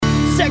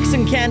Sex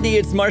and Candy,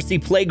 it's Marcy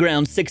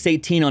Playground,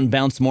 6:18 on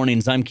Bounce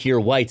Mornings. I'm Kier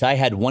White. I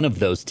had one of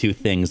those two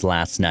things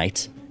last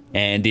night,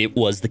 and it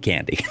was the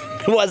candy.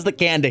 It was the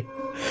candy.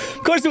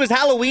 Of course, it was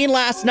Halloween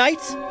last night.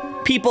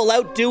 People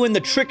out doing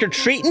the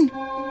trick-or-treating.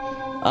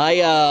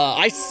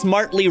 I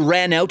smartly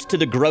ran out to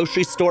the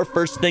grocery store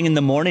first thing in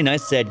the morning. I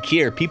said,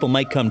 Kier, people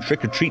might come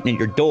trick-or-treating at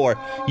your door.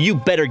 You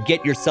better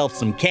get yourself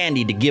some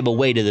candy to give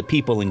away to the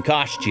people in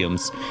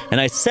costumes. And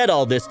I said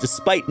all this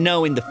despite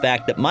knowing the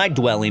fact that my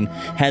dwelling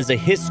has a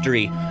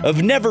history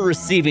of never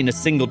receiving a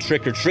single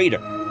trick-or-treater.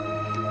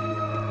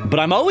 But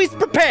I'm always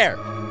prepared,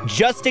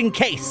 just in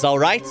case, all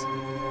right?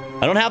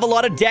 I don't have a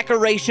lot of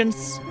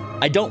decorations.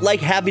 I don't like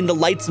having the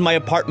lights in my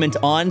apartment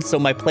on, so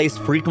my place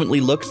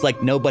frequently looks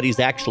like nobody's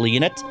actually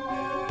in it.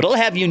 But I'll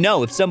have you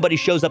know, if somebody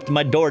shows up to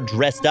my door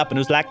dressed up and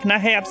was like, can I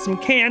have some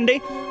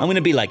candy? I'm going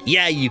to be like,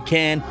 yeah, you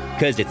can,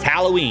 because it's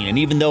Halloween. And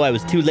even though I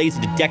was too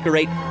lazy to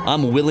decorate,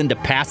 I'm willing to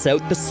pass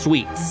out the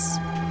sweets.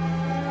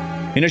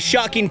 In a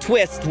shocking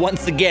twist,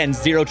 once again,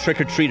 0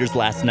 trick-or-treaters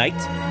last night.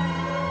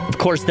 Of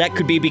course, that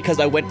could be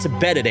because I went to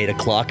bed at 8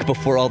 o'clock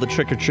before all the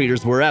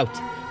trick-or-treaters were out.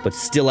 But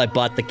still, I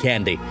bought the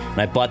candy. And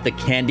I bought the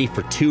candy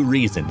for 2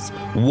 reasons.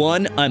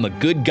 1, I'm a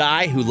good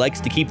guy who likes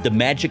to keep the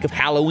magic of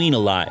Halloween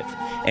alive.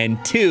 And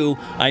 2,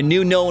 I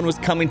knew no one was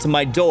coming to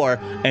my door,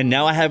 and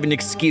now I have an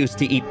excuse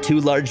to eat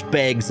 2 large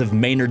bags of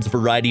Maynard's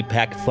Variety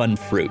Pack Fun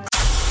Fruit.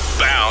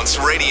 Bounce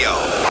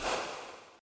Radio.